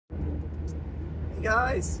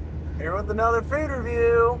guys, here with another food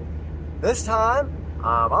review. This time,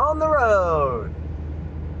 I'm on the road.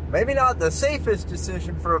 Maybe not the safest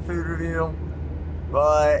decision for a food review,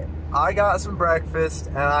 but I got some breakfast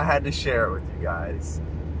and I had to share it with you guys.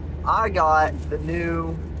 I got the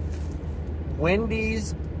new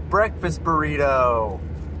Wendy's Breakfast Burrito.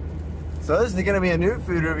 So this is going to be a new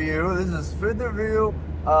food review. This is food review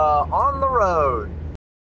on the road.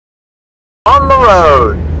 On the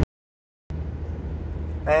road.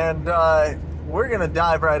 And we're gonna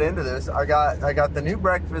dive right into this. I got the new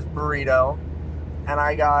breakfast burrito, and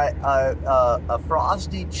I got a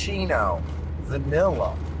frosty chino,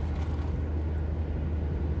 vanilla.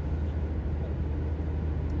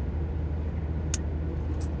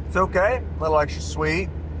 It's okay, a little extra sweet.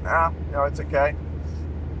 No, it's okay.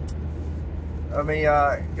 Let me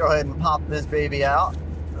go ahead and pop this baby out.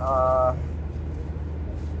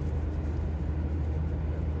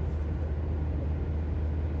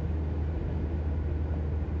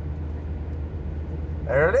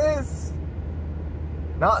 There it is.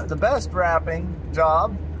 Not the best wrapping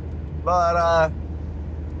job, but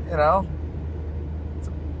you know,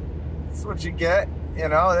 it's what you get. You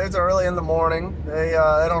know, it's early in the morning. They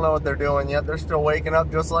don't know what they're doing yet. They're still waking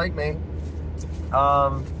up just like me.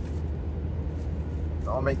 Let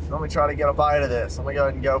me try to get a bite of this. Let me go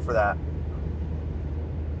ahead and go for that.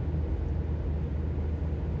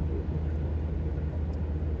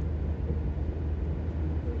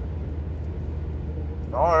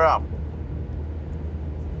 Oh yeah.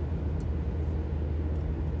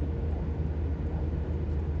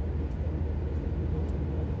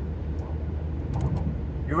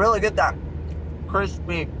 You really get that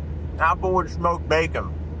crispy applewood smoked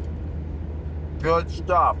bacon. Good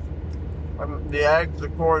stuff. And the eggs,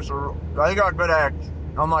 of course, they got good eggs.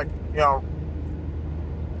 Unlike, you know,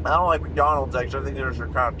 I don't like McDonald's eggs. I think they're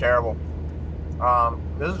kind of terrible.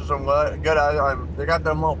 This is some good. They got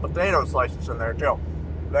them little potato slices in there too.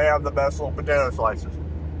 They have the best little potato slices.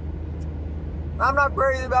 I'm not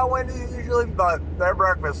crazy about Wendy's usually, but their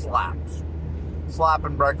breakfast slaps.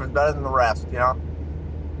 Slapping breakfast better than the rest, you know?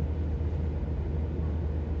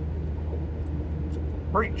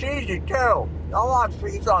 Pretty cheesy too. Got a lot of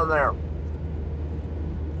cheese on there.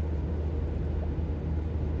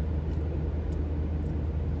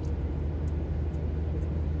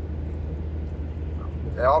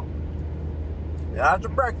 Yep. Yeah, that's a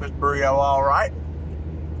breakfast burrito, all right.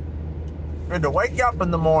 Good to wake you up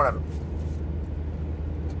in the morning.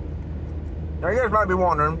 Now you guys might be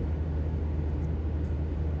wondering,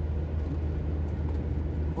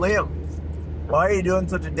 Liam, why are you doing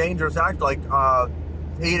such a dangerous act like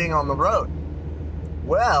eating on the road?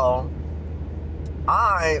 Well,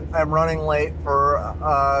 I am running late for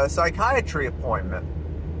a psychiatry appointment.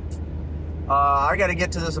 I got to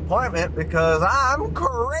get to this appointment because I'm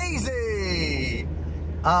crazy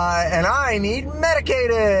and I need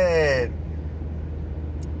medicated.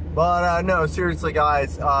 But no, seriously,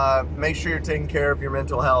 guys, make sure you're taking care of your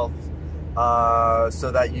mental health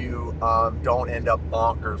so that you don't end up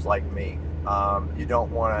bonkers like me. You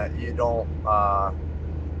don't want to.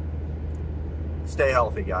 Stay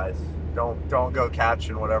healthy, guys. Don't go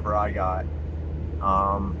catching whatever I got.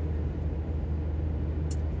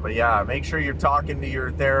 But yeah, make sure you're talking to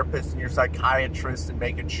your therapist and your psychiatrist and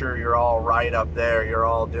making sure you're all right up there. You're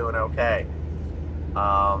all doing okay.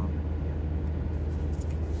 I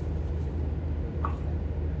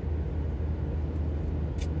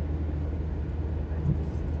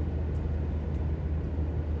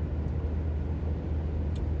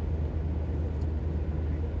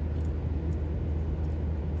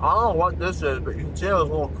don't know what this is, but you can see there's a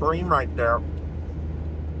little cream right there.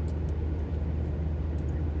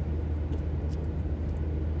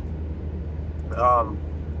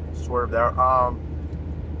 Swerve there.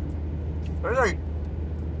 There's like,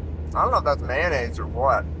 I don't know if that's mayonnaise or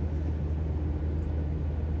what.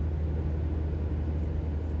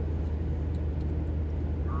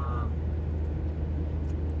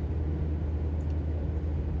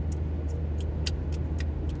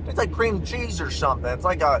 It's like cream cheese or something. It's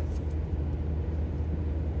like a...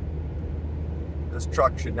 This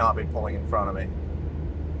truck should not be pulling in front of me.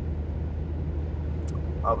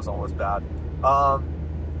 That was almost bad.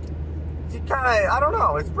 You kind of, I don't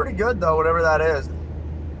know. It's pretty good though, whatever that is.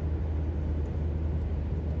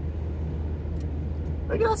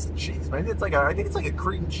 Maybe that's the cheese. Maybe it's like I think it's like a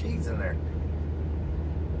cream cheese in there.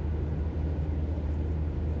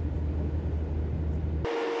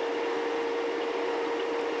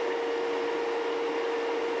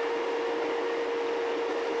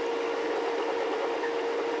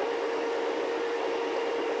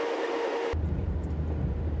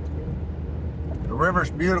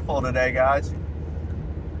 river's beautiful today, guys.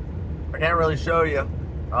 I can't really show you,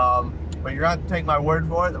 but you're going to have to take my word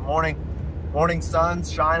for it. The morning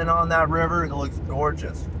sun's shining on that river. It looks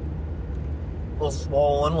gorgeous. A little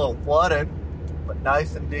swollen, a little flooded, but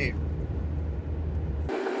nice and deep.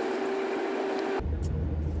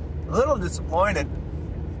 A little disappointed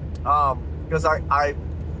because I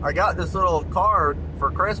got this little card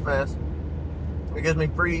for Christmas. It gives me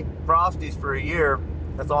free Frosties for a year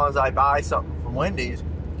as long as I buy something from Wendy's.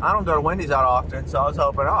 I don't go to Wendy's that often, so I was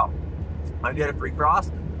hoping, oh, I'd get a free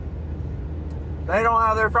Frosty. They don't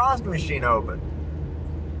have their Frosty machine open.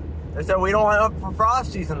 They said, we don't have for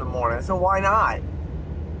Frosties in the morning. I said, why not?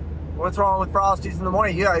 What's wrong with Frosties in the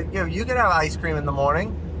morning? You can have ice cream in the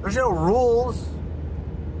morning. There's no rules.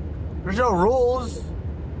 There's no rules.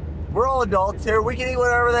 We're all adults here. We can eat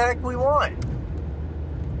whatever the heck we want.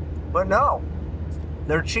 But no.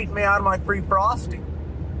 They're cheating me out of my free Frosty.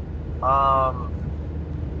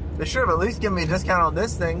 They should have at least given me a discount on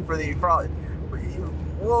this thing for the Frosty.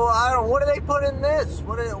 Well, I don't. What do they put in this?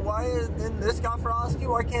 Why is in this got Frosty?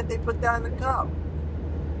 Why can't they put that in the cup?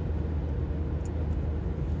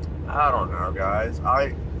 I don't know, guys.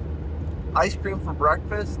 Ice cream for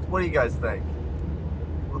breakfast. What do you guys think?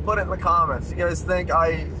 Put it in the comments. You guys think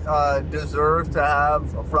I deserve to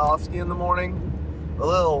have a Frosty in the morning? A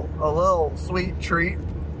little sweet treat.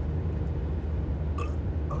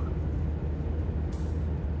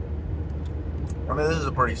 I mean, this is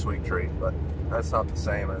a pretty sweet treat, but that's not the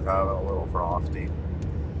same as having a little Frosty.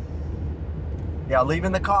 Yeah, leave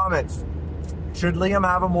in the comments. Should Liam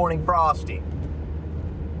have a morning Frosty?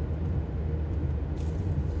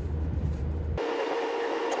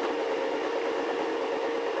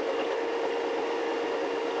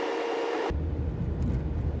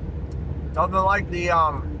 Nothing like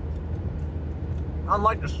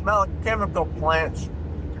unlike the smell of chemical plants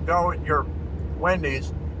to go with your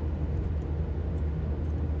Wendy's.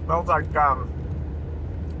 Smells like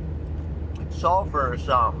sulfur or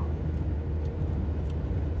something.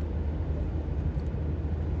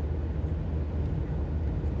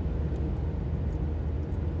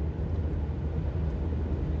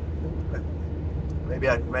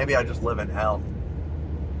 Maybe I just live in hell.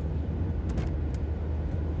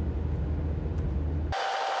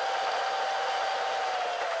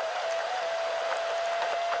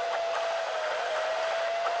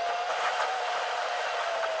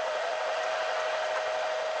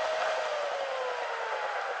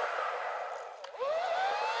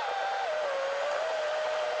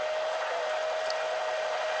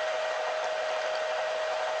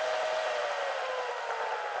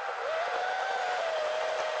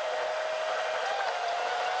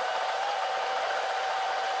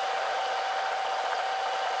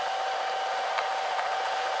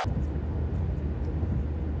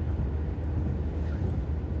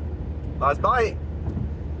 Last bite.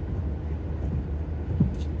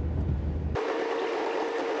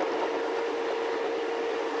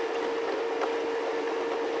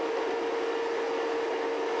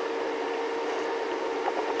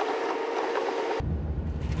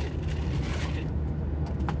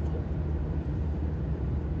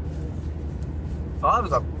 So that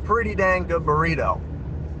was a pretty dang good burrito.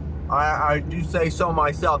 I do say so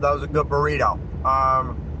myself. That was a good burrito.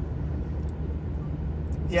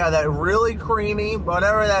 Yeah, that really creamy,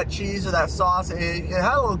 whatever that cheese or that sauce, it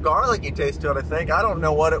had a little garlicky taste to it, I think. I don't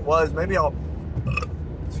know what it was. Maybe I'll,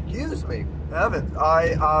 excuse me, heavens.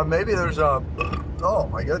 Maybe there's a, oh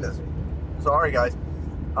my goodness. Sorry, guys.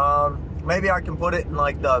 Maybe I can put it in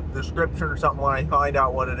like the description or something when I find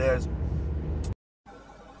out what it is.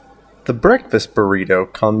 The breakfast burrito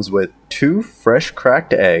comes with 2 fresh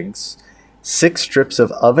cracked eggs, 6 strips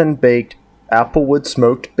of oven-baked applewood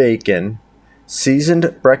smoked bacon,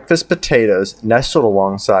 seasoned breakfast potatoes nestled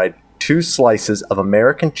alongside 2 slices of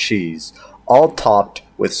American cheese, all topped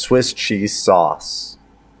with Swiss cheese sauce.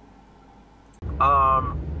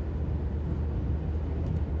 Yeah,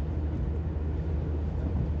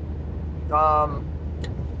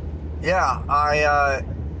 I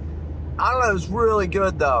don't know, it was really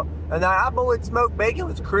good though. And the applewood smoked bacon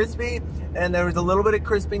was crispy, and there was a little bit of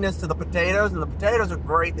crispiness to the potatoes, and the potatoes are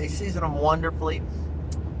great. They season them wonderfully.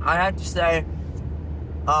 I have to say,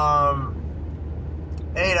 8 out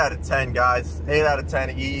of 10, guys. 8 out of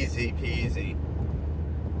 10, easy peasy.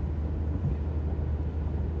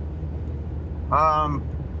 I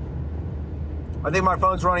think my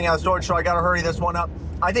phone's running out of storage, so I gotta hurry this one up.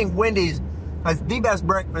 I think Wendy's has the best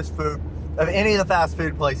breakfast food of any of the fast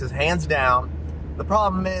food places, hands down. The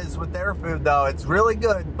problem is with their food, though, it's really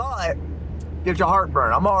good, but gives you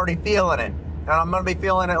heartburn. I'm already feeling it, and I'm gonna be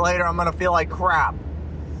feeling it later. I'm gonna feel like crap.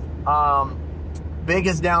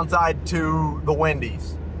 biggest downside to the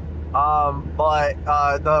Wendy's.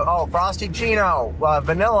 Frosty Chino,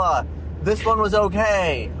 vanilla, this one was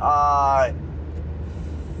okay.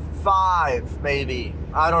 5 maybe,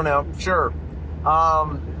 I don't know, sure.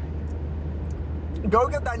 Go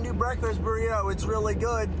get that new breakfast burrito, it's really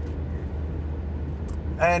good.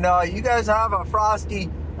 And you guys have a frosty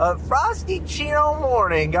Chino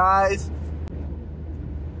morning, guys.